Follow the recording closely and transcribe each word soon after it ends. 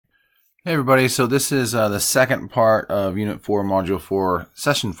Hey everybody, so this is the second part of Unit 4, Module 4,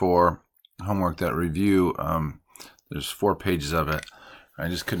 Session 4, homework that review. There's 4 pages of it. I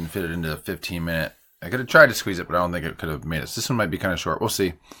just couldn't fit it into a 15-minute. I could have tried to squeeze it, but I don't think it could have made it. So this one might be kind of short. We'll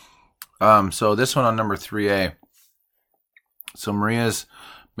see. So this one on number 3A. So Maria's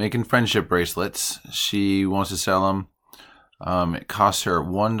making friendship bracelets. She wants to sell them. It costs her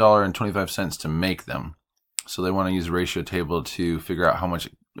 $1.25 to make them. So they want to use a ratio table to figure out how much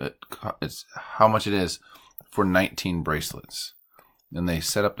it is for 19 bracelets. And they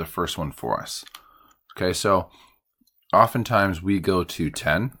set up the first one for us. Okay, so oftentimes we go to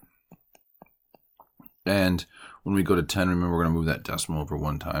 10. And when we go to 10, remember we're going to move that decimal over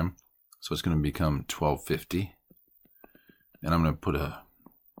one time. So it's going to become 1250. And I'm going to put a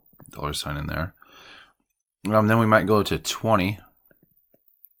 $sign in there. Then we might go to 20.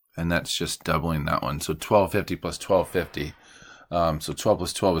 And that's just doubling that one. So 1250 plus 1250. So 12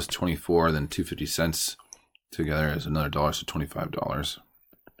 plus 12 is 24. Then 250 cents together is another dollar, so $25.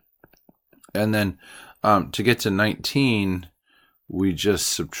 And then to get to 19, we just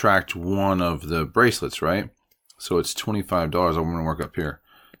subtract one of the bracelets, right? So it's $25. I'm going to work up here.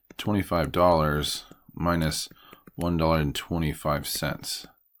 $25 minus $1.25.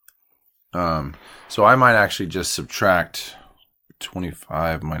 So I might actually just subtract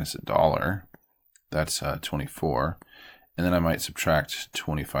 25 minus $1. That's 24. And then I might subtract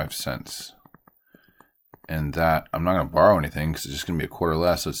 25 cents. And that, I'm not going to borrow anything because it's just going to be a quarter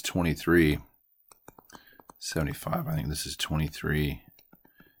less. So it's 23.75. I think this is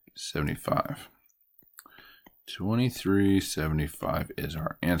 23.75. 23.75 is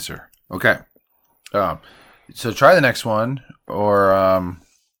our answer. Okay. So try the next one, or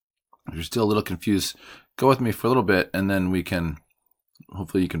if you're still a little confused, go with me for a little bit, and then we can,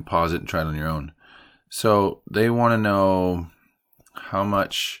 hopefully you can pause it and try it on your own. So they want to know how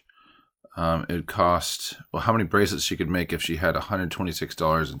much it would cost, well, how many bracelets she could make if she had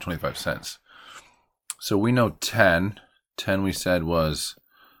 $126.25. So we know 10. 10 we said was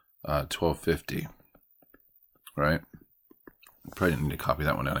 $12.50, right? Probably didn't need to copy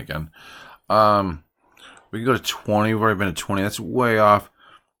that one down again. We can go to 20. We've already been at 20. That's way off.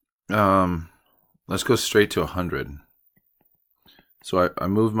 Let's go straight to 100. So I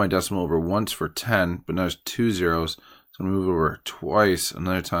moved my decimal over once for 10, but now there's 2 zeros. So I'm going to move it over twice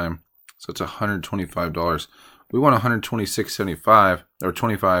another time. So it's $125. We want $126.75 or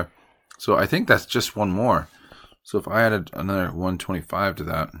 25. So I think that's just one more. So if I added another 125 to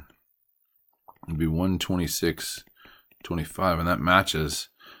that, it'd be 126.25, and that matches.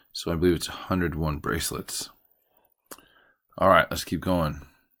 So I believe it's 101 bracelets. All right, let's keep going.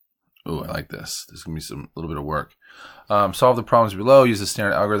 Oh, I like this. This is going to be a little bit of work. Solve the problems below. Use the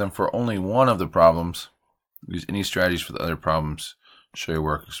standard algorithm for only one of the problems. Use any strategies for the other problems. Show your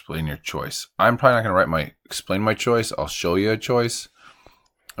work. Explain your choice. I'm probably not going to explain my choice. I'll show you a choice.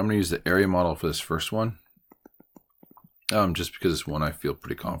 I'm going to use the area model for this first one. Just because it's one I feel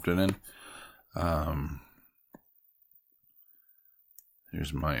pretty confident in.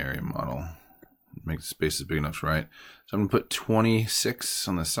 Here's my area model. Make the spaces big enough, right? So I'm going to put 26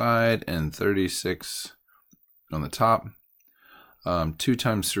 on the side and 36 on the top. 2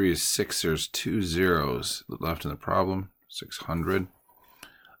 times 3 is 6. There's 2 zeros left in the problem. 600.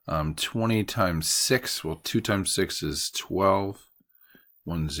 20 times 6. Well, 2 times 6 is 12.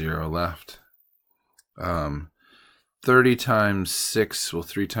 1 0 left. 30 times 6. Well,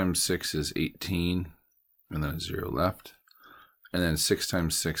 3 times 6 is 18. And then a 0 left. And then 6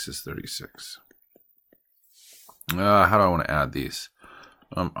 times 6 is 36. How do I want to add these?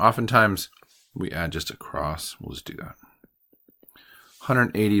 Oftentimes, we add just a cross. We'll just do that.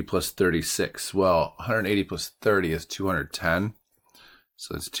 180 plus 36. Well, 180 plus 30 is 210.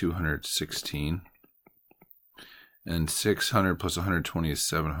 So that's 216. And 600 plus 120 is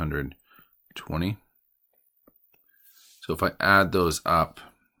 720. So if I add those up,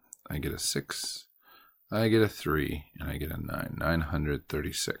 I get a 6, I get a 3, and I get a 9.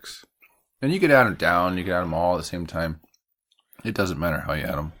 936. And you could add them down. You could add them all at the same time. It doesn't matter how you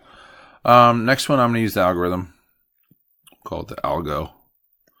add them. Next one, I'm going to use the algorithm. Call it the algo.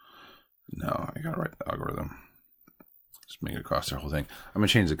 No, I got to write the algorithm. Just make it across the whole thing. I'm going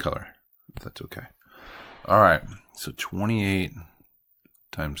to change the color, if that's okay. All right. So 28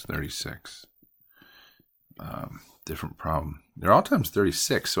 times 36. Different problem. They're all times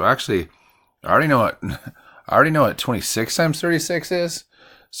 36. So actually, I already know what 26 times 36 is.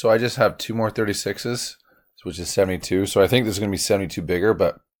 So I just have 2 more 36s, which is 72. So I think this is going to be 72 bigger,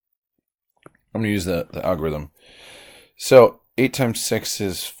 but I'm going to use the algorithm. So 8 times 6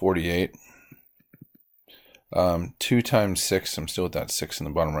 is 48. 2 times 6, I'm still with that 6 in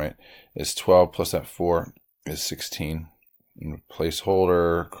the bottom right, is 12 plus that 4 is 16.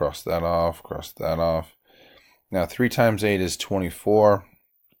 Placeholder, cross that off, cross that off. Now 3 times 8 is 24.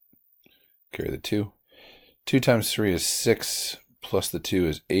 Carry the 2. 2 times 3 is 6, plus the 2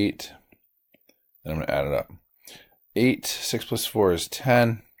 is 8. And I'm going to add it up. 8, 6 plus 4 is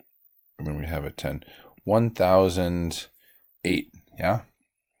 10. And then we have a 10. 1008. Yeah?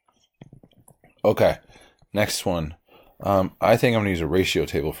 Okay. Next one. I think I'm going to use a ratio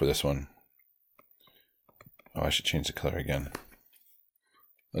table for this one. Oh, I should change the color again.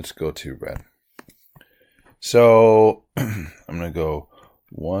 Let's go to red. So I'm going to go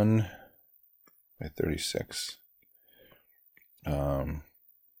 1 by 36.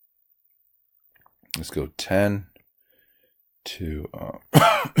 Let's go 10 to,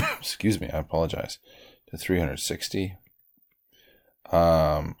 excuse me, I apologize, to 360.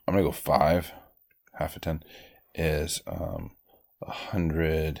 I'm going to go 5. Half of 10 is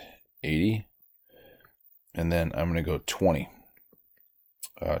 180. And then I'm going to go 20.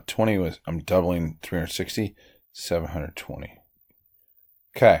 20 was, I'm doubling 360, 720.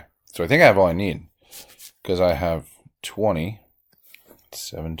 Okay, so I think I have all I need, because I have 20,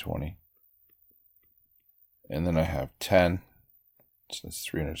 720. And then I have 10, so that's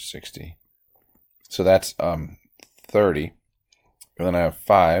 360. So that's 30. And then I have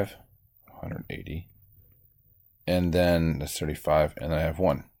 5, 180. And then that's 35. And then I have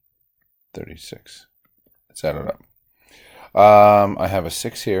 1, 36. Let's add it up. I have a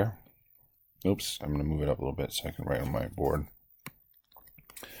 6 here. Oops, I'm going to move it up a little bit so I can write on my board.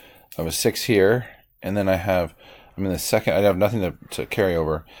 I have a 6 here. And then I'm in the second, I have nothing to carry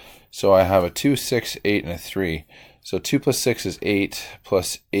over. So I have a 2, 6, 8, and a 3. So 2 plus 6 is 8,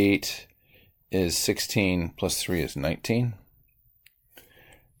 plus 8 is 16, plus 3 is 19.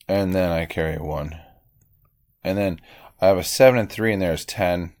 And then I carry a 1. And then I have a 7 and 3 in there is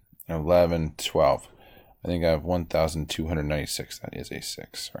 10, 11, 12. I think I have 1,296. That is a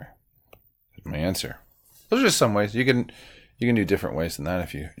 6. Sorry. That's my answer. Those are just some ways. You can do different ways than that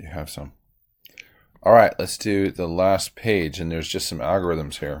if you have some. All right, let's do the last page, and there's just some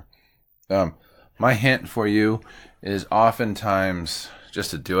algorithms here. My hint for you is oftentimes just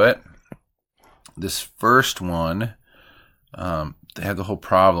to do it. This first one, they have the whole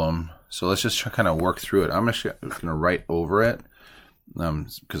problem. So let's just kind of work through it. I'm just going to write over it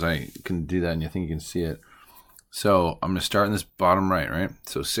because I can do that and I think you can see it. So I'm going to start in this bottom right?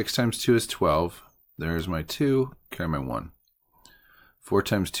 So 6 times 2 is 12. There's my 2, carry my 1. 4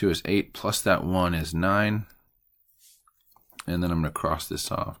 times 2 is 8, plus that 1 is 9. And then I'm going to cross this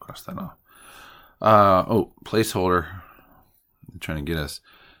off, cross that off. Placeholder. I'm trying to get us.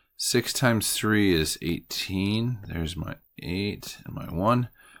 6 times 3 is 18. There's my 8 and my 1.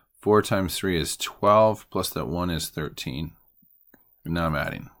 4 times 3 is 12, plus that 1 is 13. And now I'm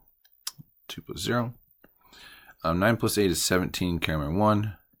adding. 2 plus 0. 9 plus 8 is 17, carry my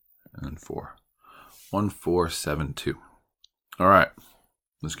 1, and then 4. 1, 4, 7, 2. All right,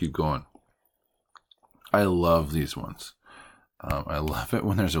 let's keep going. I love these ones. I love it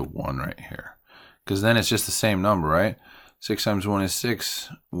when there's a 1 right here, because then it's just the same number, right? 6 times 1 is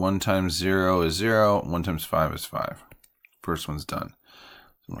 6. 1 times 0 is 0. 1 times 5 is 5. First one's done.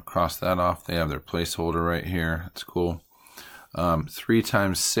 So I'm going to cross that off. They have their placeholder right here. That's cool. 3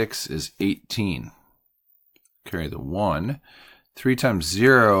 times 6 is 18. Carry the 1. 3 times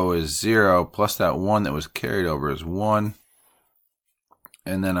 0 is 0, plus that 1 that was carried over is 1.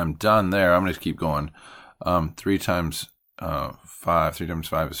 And then I'm done there. I'm going to keep going. 3 times 5. 3 times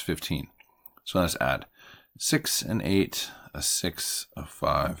 5 is 15. So let's add 6 and 8, a 6, a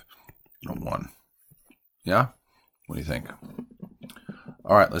 5, and a 1. Yeah? What do you think?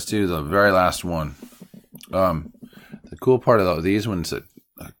 All right, let's do the very last one. The cool part of these ones that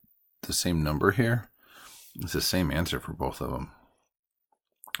the same number here. It's the same answer for both of them.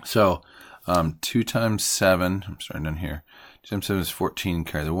 So 2 times 7, I'm starting down here. 2 times 7 is 14,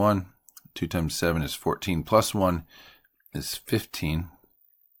 carry the 1. 2 times 7 is 14, plus 1 is 15.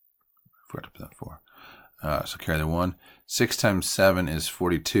 I forgot to put that 4. So carry the 1. 6 times 7 is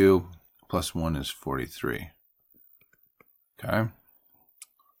 42, plus 1 is 43. Okay.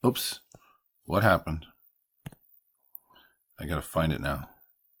 Oops. What happened? I got to find it now.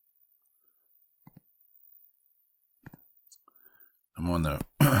 I'm on the,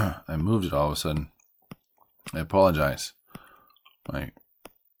 I moved it all of a sudden. I apologize. My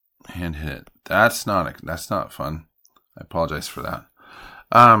hand hit it. That's not fun. I apologize for that.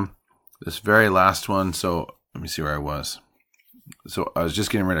 This very last one. So let me see where I was. So I was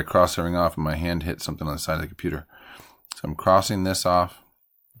just getting ready to cross everything off and my hand hit something on the side of the computer. So I'm crossing this off,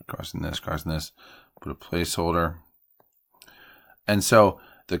 crossing this, Put a placeholder. And so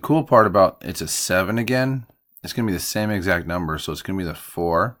the cool part about it's a 7 again, it's going to be the same exact number. So it's going to be the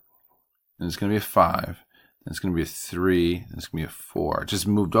 4, and it's going to be a 5, and it's going to be a 3, and it's going to be a 4. It just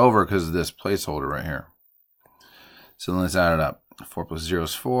moved over because of this placeholder right here. So then let's add it up. 4 plus 0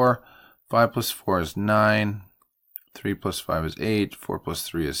 is 4. 5 plus 4 is 9. 3 plus 5 is 8. 4 plus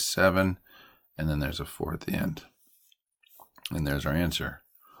 3 is 7. And then there's a 4 at the end. And there's our answer.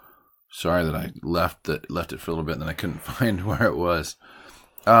 Sorry that I left it for a little bit and then I couldn't find where it was.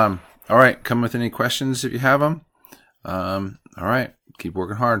 All right, come with any questions if you have them. All right, keep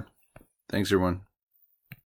working hard. Thanks, everyone.